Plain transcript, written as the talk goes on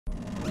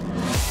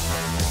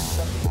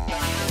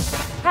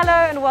Hello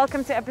and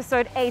welcome to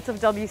episode 8 of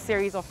W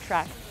Series Off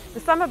Track. The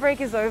summer break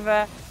is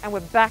over and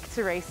we're back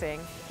to racing.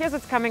 Here's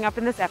what's coming up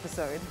in this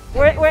episode.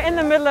 We're in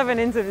the middle of an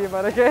interview,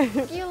 but okay?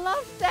 You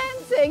love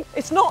dancing.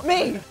 It's not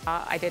me.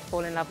 I did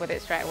fall in love with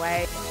it straight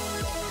away.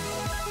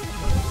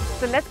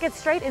 So let's get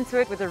straight into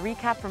it with a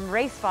recap from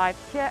race 5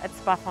 here at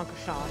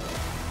Spa-Francorchamps.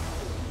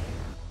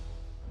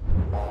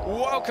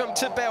 Welcome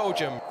to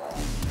Belgium.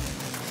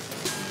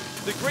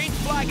 The green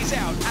flag is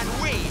out and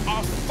we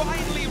are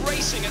finally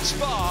racing at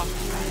Spa.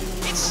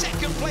 It's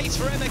second place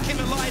for Emma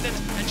Kimmerleinen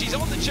and she's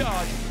on the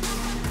charge.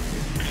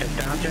 Sit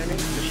down, Jamie.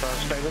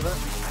 Just stay with her.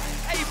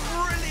 A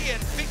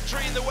brilliant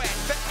victory in the wet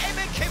for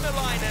Emma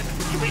Kimmerleinen.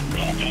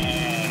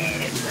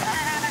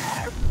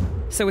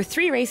 So with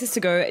 3 races to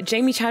go,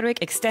 Jamie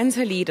Chadwick extends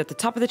her lead at the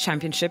top of the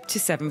championship to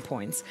 7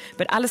 points.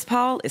 But Alice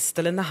Powell is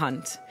still in the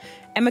hunt.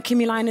 Emma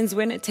Kimmerleinen's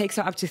win takes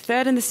her up to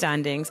 3rd in the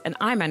standings, and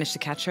I managed to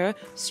catch her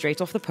straight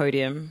off the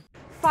podium.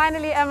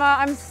 Finally, Emma,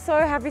 I'm so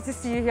happy to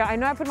see you here. I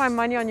know I put my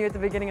money on you at the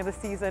beginning of the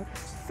season.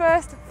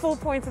 First full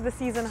points of the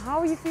season. How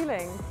are you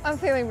feeling? I'm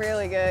feeling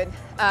really good.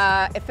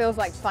 It feels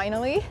like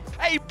finally.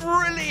 A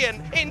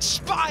brilliant,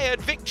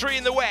 inspired victory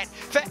in the wet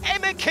for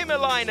Emma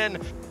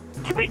Kimmerleinen.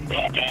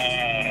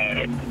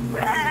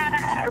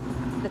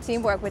 The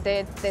teamwork we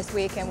did this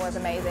weekend was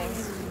amazing.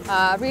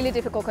 Really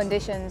difficult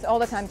conditions, all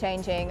the time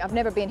changing. I've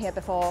never been here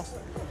before.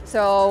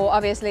 So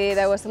obviously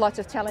there was lots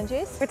of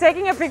challenges. We're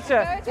taking a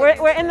picture.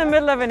 We're in the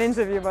middle of an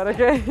interview, but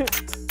okay.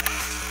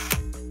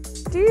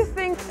 Do you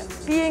think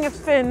being a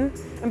Finn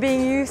and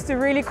being used to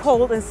really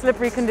cold and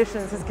slippery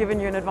conditions has given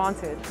you an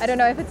advantage? I don't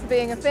know if it's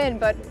being a Finn,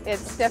 but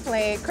it's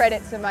definitely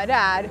credit to my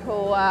dad, who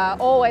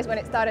always, when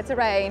it started to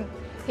rain,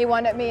 he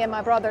wanted me and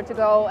my brother to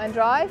go and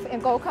drive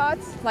in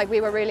go-karts, like we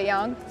were really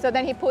young. So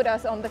then he put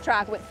us on the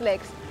track with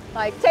slicks,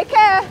 like, take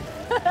care!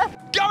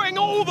 Going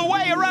all the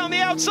way around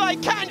the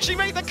outside, can she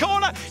make the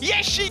corner?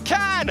 Yes, she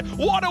can!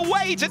 What a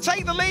way to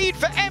take the lead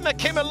for Emma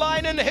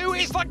Kimmerleinen, who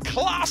is the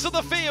class of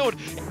the field.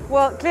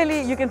 Well,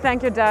 clearly you can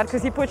thank your dad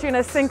because he put you in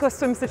a sink or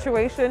swim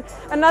situation.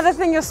 Another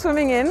thing you're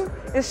swimming in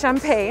is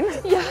champagne.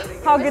 Yeah.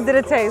 How good did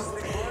it taste?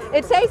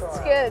 It tastes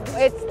good.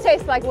 It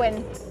tastes like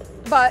wind.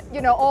 But,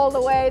 you know, all the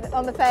way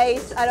on the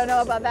face, I don't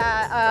know about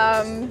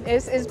that.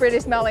 It's pretty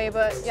smelly,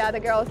 but yeah, the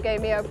girls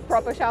gave me a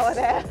proper shower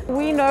there.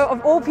 We know,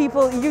 of all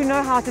people, you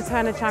know how to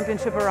turn a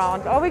championship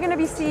around. Are we going to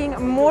be seeing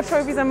more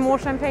trophies and more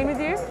champagne with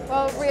you?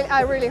 Well,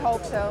 I really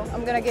hope so.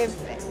 I'm going to give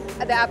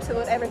the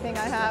absolute everything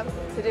I have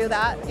to do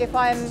that. If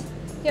I'm,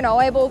 you know,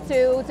 able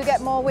to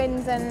get more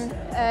wins and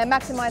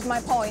maximize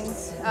my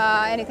points,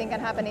 anything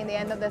can happen in the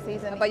end of the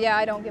season. But yeah,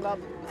 I don't give up,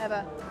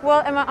 ever.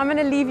 Well, Emma, I'm going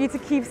to leave you to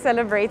keep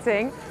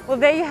celebrating. Well,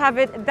 there you have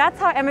it. That's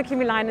how Emma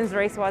Kimmerleinen's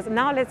race was.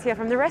 Now let's hear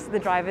from the rest of the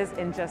drivers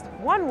in just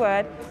one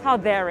word how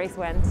their race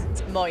went.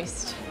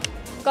 Moist.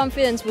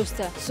 Confidence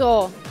booster.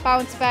 Soar.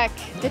 Bounce back.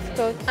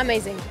 Difficult.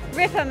 Amazing.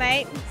 Ripper,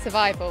 mate.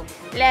 Survival.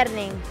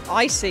 Learning.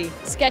 Icy.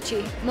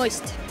 Sketchy.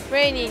 Moist.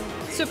 Raining.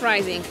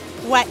 Surprising.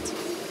 Wet.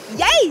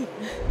 Yay!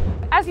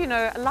 As you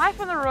know,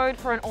 life on the road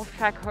for an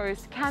off-track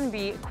host can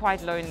be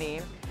quite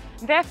lonely.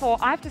 Therefore,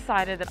 I've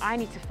decided that I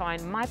need to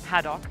find my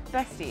paddock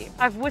bestie.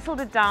 I've whistled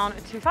it down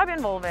to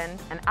Fabian Wolven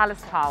and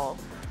Alice Powell,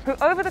 who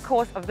over the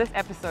course of this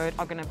episode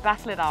are going to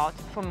battle it out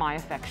for my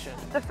affection.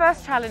 The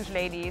first challenge,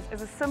 ladies,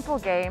 is a simple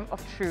game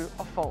of true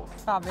or false.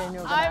 Fabian,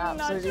 you're going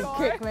to absolutely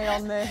kick me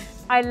on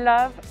this. I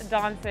love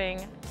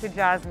dancing to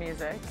jazz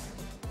music.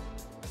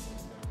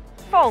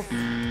 False.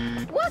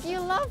 What? You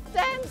love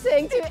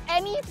dancing to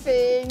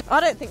anything?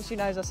 I don't think she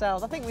knows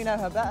herself. I think we know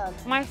her better.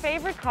 My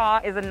favorite car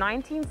is a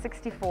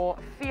 1964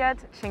 Fiat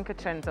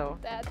Cinquecento.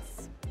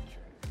 That's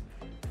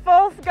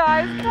False,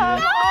 guys,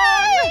 come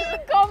on!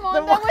 Come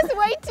on, that was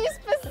way too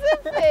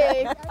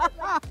specific.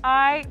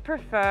 I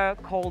prefer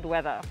cold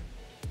weather.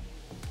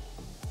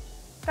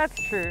 That's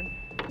true.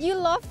 You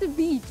love the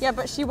beach. Yeah,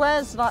 but she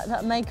wears like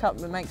that makeup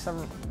that makes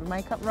a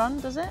makeup run,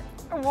 does it?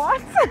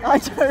 What? I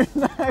don't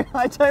know.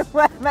 I don't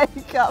wear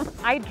makeup.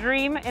 I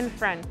dream in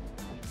French.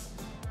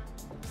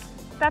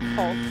 That's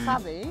false.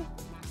 Fabi?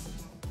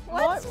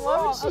 What's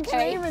Why would she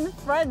okay. dream in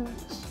French?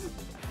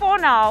 For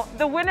now,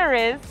 the winner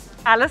is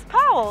Alice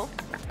Powell.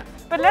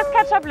 But let's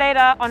catch up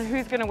later on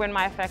who's going to win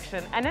my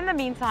affection. And in the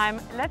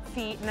meantime, let's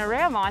see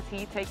Nerea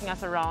Marti taking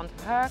us around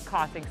her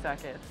karting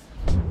circuit.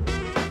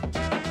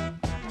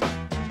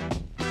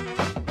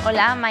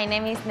 Hola, my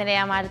name is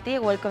Nerea Marti.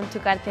 Welcome to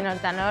Karting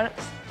Hortanor.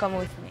 Come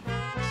with me.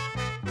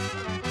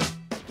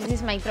 This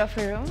is my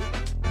trophy room.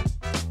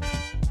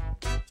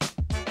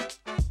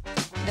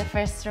 The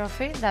first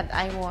trophy that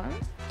I won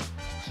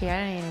here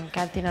in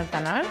Karting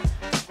Hortanor.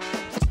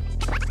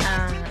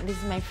 This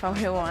is my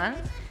favorite one.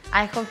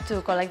 I hope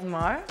to collect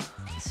more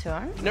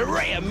soon.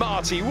 Nerea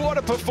Marti, what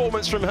a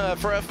performance from her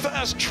for her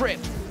first trip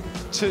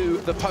to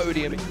the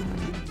podium.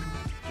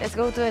 Let's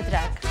go to the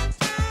track.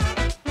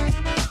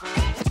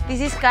 This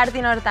is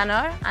Karting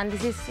Hortanor, and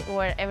this is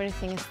where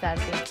everything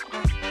started.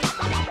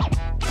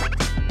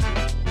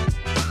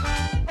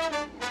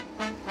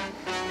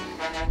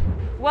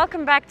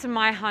 Welcome back to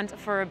my hunt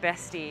for a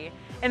bestie.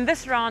 In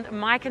this round,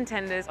 my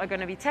contenders are going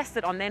to be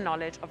tested on their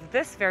knowledge of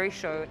this very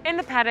show. In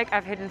the paddock,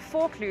 I've hidden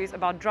 4 clues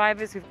about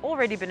drivers who've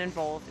already been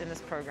involved in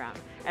this program.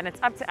 And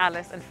it's up to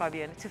Alice and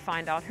Fabian to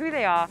find out who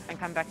they are and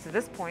come back to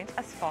this point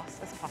as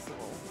fast as possible.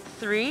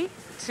 3,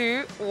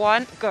 2,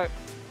 1, go.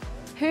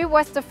 Who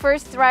was the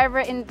first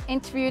driver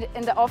interviewed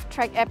in the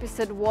off-track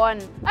episode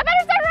 1? I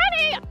better start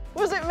running!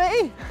 Was it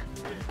me?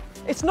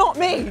 It's not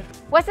me.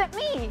 Was it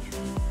me?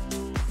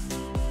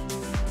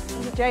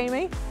 Was it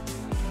Jamie?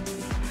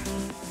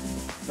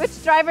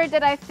 Which driver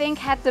did I think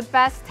had the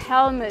best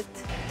helmet?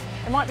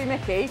 It might be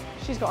Mickey.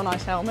 She's got a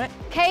nice helmet.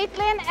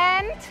 Caitlin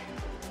and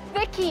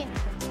Vicky.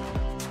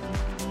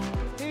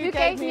 Who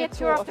gave me a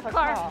tour of the her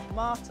car?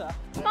 Marta.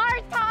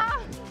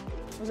 Marta!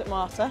 Was it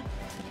Marta?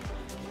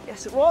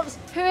 Yes, it was.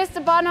 Who is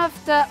the bottom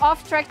of the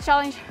off-track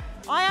challenge?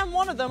 I am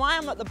one of them. I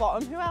am at the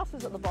bottom. Who else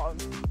is at the bottom?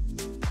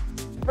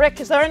 Rick,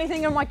 is there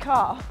anything in my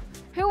car?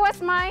 Who was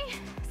my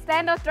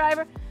standout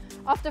driver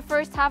of the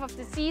first half of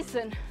the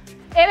season?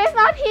 It is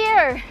not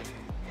here!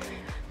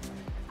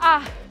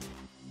 Ah!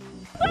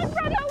 Don't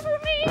run over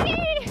me!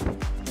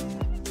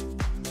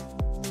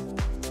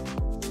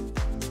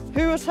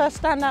 Who was her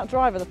standout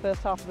driver the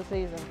first half of the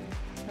season?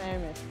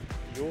 Naomi's.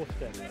 Your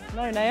standout?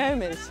 No,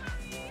 Naomi's.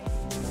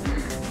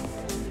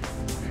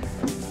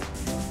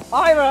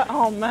 Ira,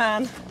 oh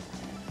man.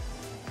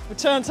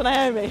 Return to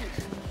Naomi.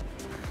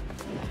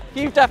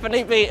 You've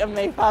definitely beaten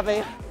me,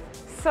 Fabi.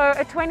 So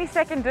a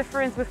 20-second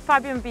difference with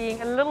Fabian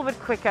being a little bit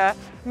quicker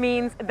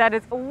means that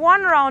it's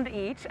 1 round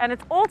each and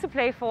it's all to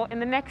play for in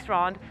the next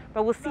round,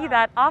 but we'll see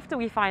that after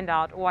we find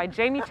out why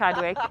Jamie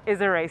Chadwick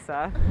is a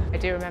racer. I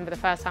do remember the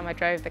first time I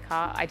drove the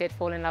car, I did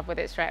fall in love with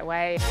it straight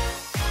away.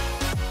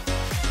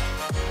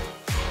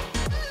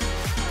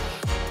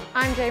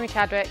 I'm Jamie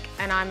Chadwick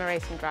and I'm a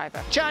racing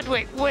driver.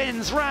 Chadwick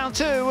wins round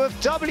 2 of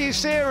W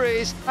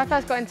Series. I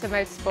first got into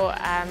motorsport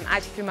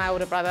actually through my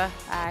older brother.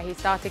 He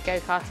started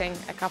go-karting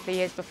a couple of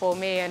years before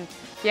me, and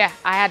yeah,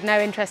 I had no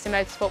interest in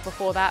motorsport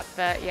before that,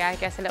 but yeah, I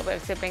guess a little bit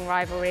of sibling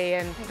rivalry,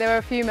 and there were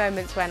a few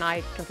moments when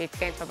I competed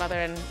against my brother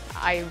and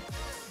I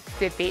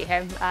did beat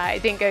him.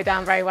 It didn't go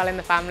down very well in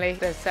the family.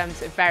 There's some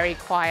sort of very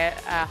quiet,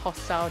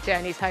 hostile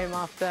journeys home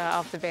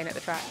after being at the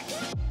track.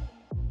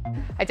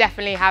 I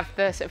definitely have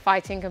the sort of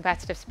fighting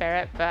competitive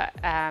spirit, but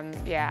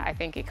yeah, I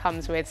think it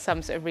comes with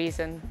some sort of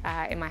reason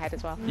in my head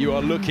as well. You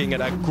are looking at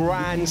a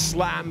Grand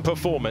Slam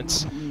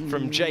performance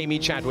from Jamie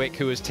Chadwick,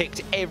 who has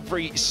ticked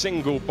every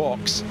single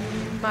box.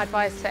 My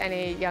advice to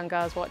any young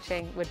girls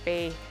watching would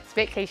be, it's a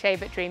bit cliche,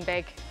 but dream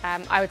big.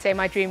 I would say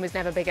my dream was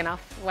never big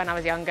enough when I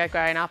was younger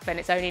growing up, and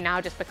it's only now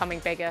just becoming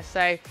bigger.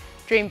 So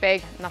dream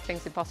big,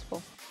 nothing's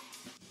impossible.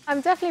 I'm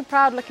definitely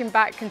proud looking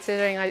back,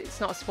 considering it's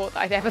not a sport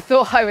that I'd ever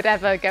thought I would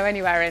ever go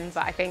anywhere in,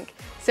 but I think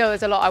still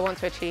there's a lot I want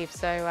to achieve.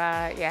 So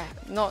yeah,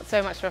 not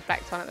so much to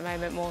reflect on at the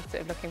moment, more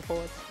sort of looking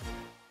forwards.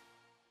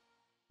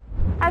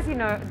 As you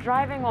know,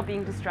 driving while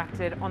being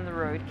distracted on the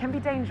road can be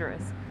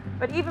dangerous,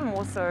 but even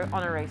more so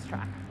on a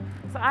racetrack.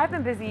 So I've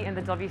been busy in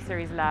the W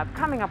Series lab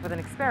coming up with an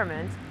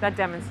experiment that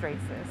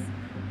demonstrates this.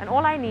 And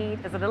all I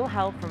need is a little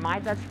help from my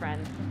Dutch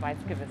friend,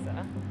 Vice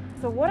Gewisse.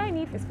 So what I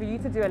need is for you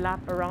to do a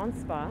lap around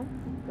Spa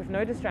with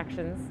no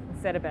distractions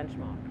and set a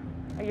benchmark.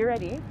 Are you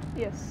ready?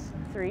 Yes.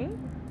 3,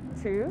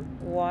 2,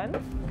 1,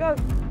 go.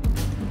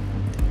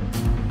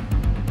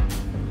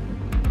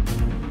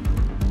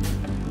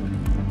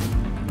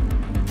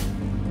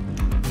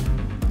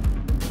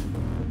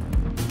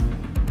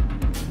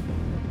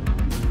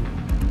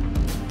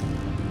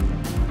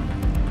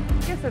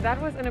 Okay, so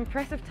that was an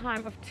impressive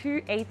time of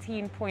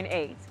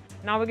 2:18.8.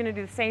 Now we're going to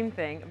do the same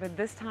thing, but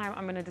this time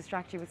I'm going to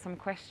distract you with some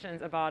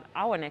questions about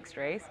our next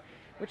race,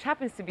 which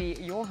happens to be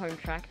your home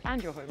track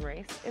and your home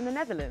race in the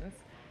Netherlands.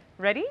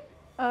 Ready?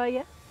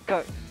 Yeah.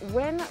 Go.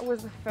 When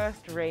was the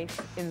first race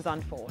in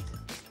Zandvoort?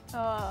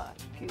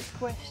 Good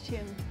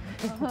question.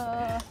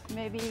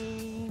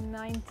 Maybe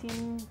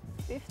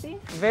 1950?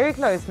 Very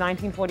close,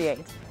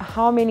 1948.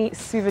 How many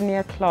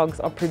souvenir clogs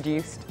are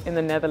produced in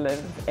the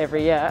Netherlands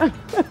every year?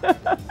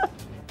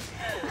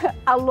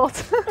 A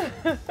lot.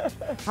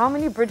 How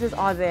many bridges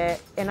are there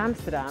in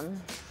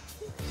Amsterdam?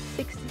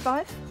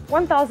 65?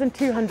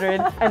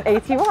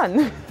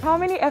 1,281. How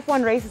many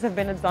F1 races have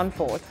been at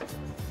Zandvoort?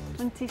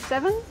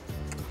 27?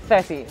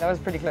 30, that was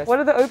pretty close. What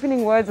are the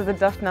opening words of the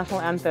Dutch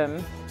national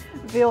anthem?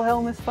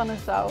 Wilhelmus van der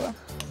Sauer.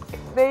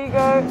 There you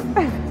go.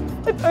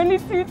 It's only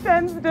 2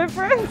 tenths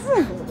difference.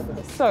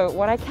 So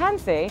what I can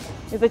say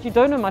is that you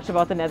don't know much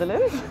about the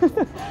Netherlands,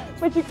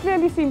 but you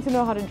clearly seem to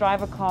know how to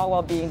drive a car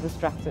while being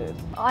distracted.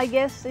 I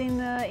guess in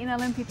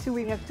LMP2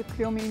 we have to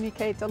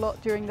communicate a lot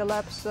during the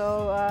lap,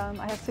 so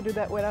I have to do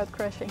that without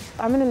crashing.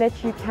 I'm going to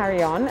let you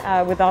carry on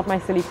without my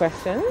silly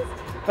questions,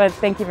 but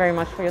thank you very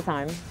much for your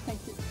time. Thank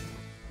you.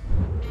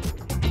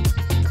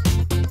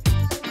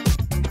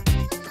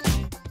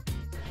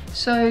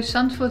 So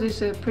Zandvoort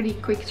is a pretty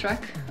quick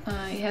track.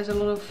 It has a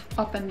lot of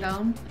up and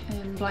down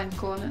and blind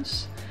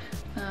corners,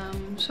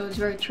 so it's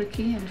very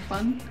tricky and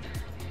fun.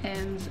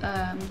 And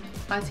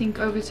I think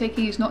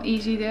overtaking is not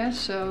easy there,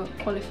 so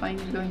qualifying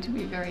is going to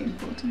be very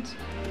important.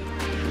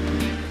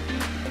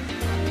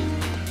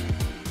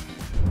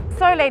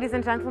 So ladies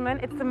and gentlemen,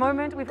 it's the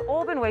moment we've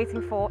all been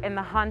waiting for in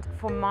the hunt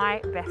for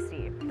my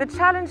bestie. The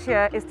challenge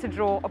here is to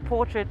draw a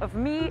portrait of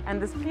me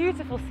and this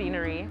beautiful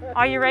scenery.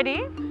 Are you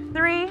ready?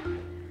 3,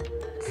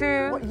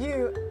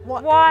 2,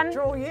 What? 1.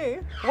 Draw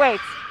you?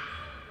 Wait.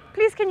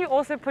 Please can you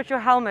also put your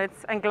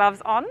helmets and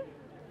gloves on?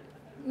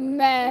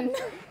 Man,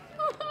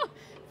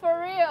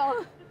 for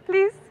real.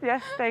 Please?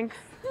 Yes, thanks.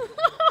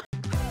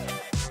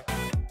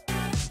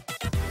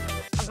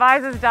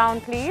 Visors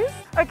down, please.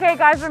 Okay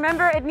guys,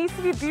 remember it needs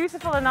to be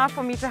beautiful enough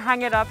for me to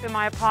hang it up in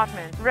my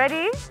apartment.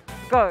 Ready?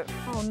 Go.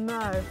 Oh no,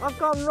 I've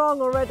gone wrong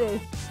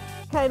already.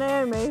 Okay,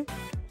 Naomi,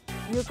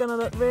 you're gonna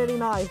look really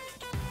nice.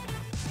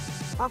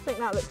 I think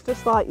that looks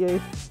just like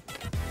you.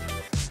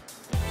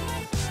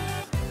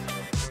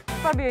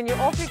 Fabian,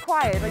 you're awfully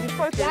quiet. Are you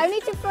focused? Yeah, I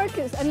need to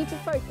focus.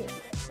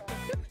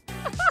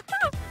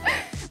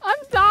 I'm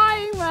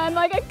dying, man.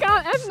 Like,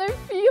 I have no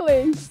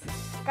feelings.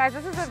 Guys,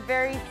 this is a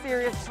very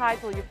serious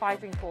title you're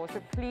fighting for,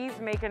 so please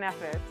make an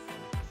effort.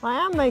 I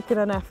am making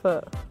an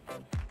effort.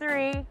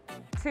 3,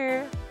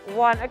 2,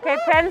 1. Okay,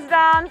 pens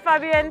down,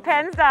 Fabian,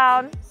 pens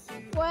down.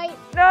 Wait.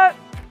 No.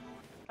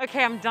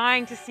 Okay, I'm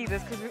dying to see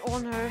this because we all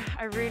know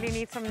I really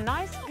need some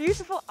nice,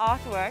 beautiful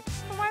artwork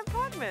for my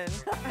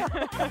apartment.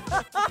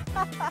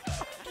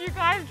 You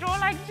guys draw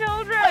like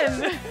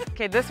children.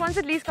 Okay, this one's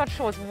at least got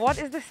shorts. What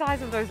is the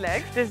size of those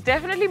legs? There's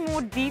definitely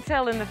more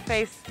detail in the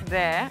face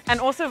there and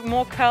also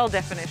more curl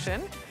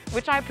definition,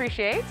 which I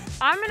appreciate.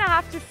 I'm gonna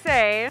have to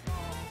say,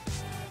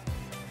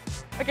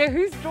 okay,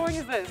 whose drawing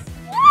is this?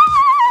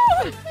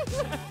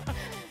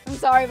 I'm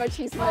sorry, but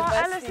she's my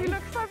bestie. Alice, you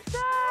look so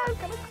sad. I'm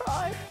gonna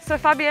cry. So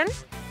Fabian,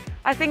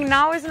 I think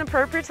now is an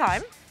appropriate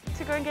time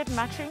to go and get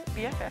matching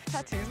BFF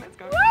tattoos. Let's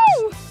go.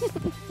 Woo!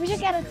 We should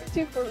get a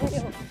tattoo for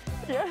real.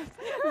 Yes,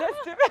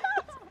 let's do it.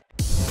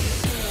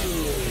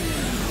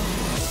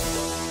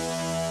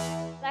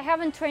 I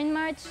haven't trained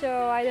much,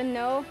 so I don't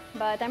know,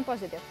 but I'm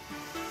positive.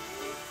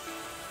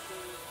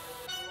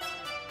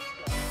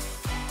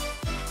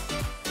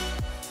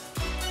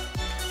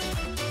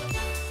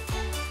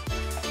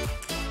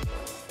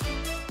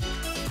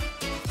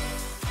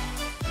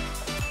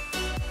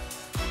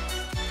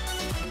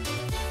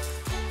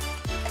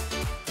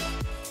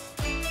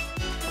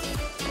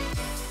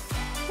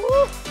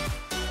 Woo!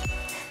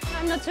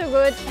 I'm not so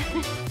good.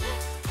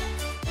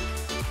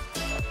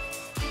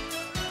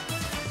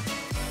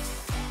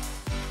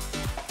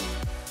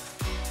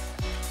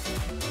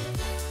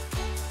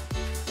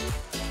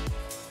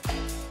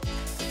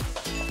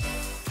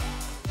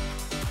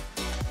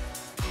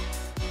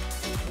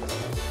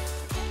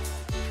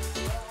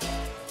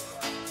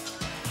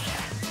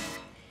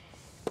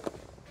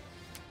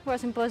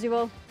 Was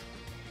impossible.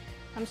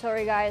 I'm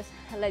sorry guys,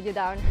 I let you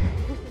down.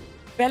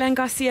 Bella and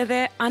Garcia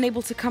there,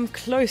 unable to come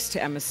close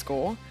to Emma's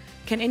score.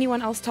 Can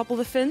anyone else topple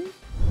the Finn?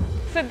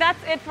 So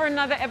that's it for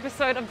another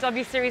episode of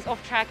W Series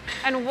Off Track,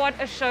 and what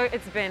a show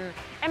it's been.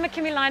 Emma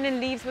Kymäläinen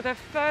leaves with her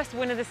first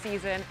win of the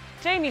season,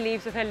 Jamie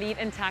leaves with her lead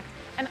intact,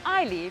 and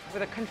I leave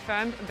with a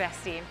confirmed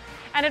bestie.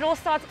 And it all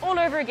starts all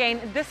over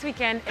again this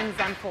weekend in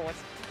Zandvoort.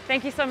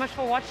 Thank you so much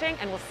for watching,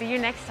 and we'll see you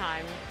next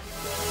time.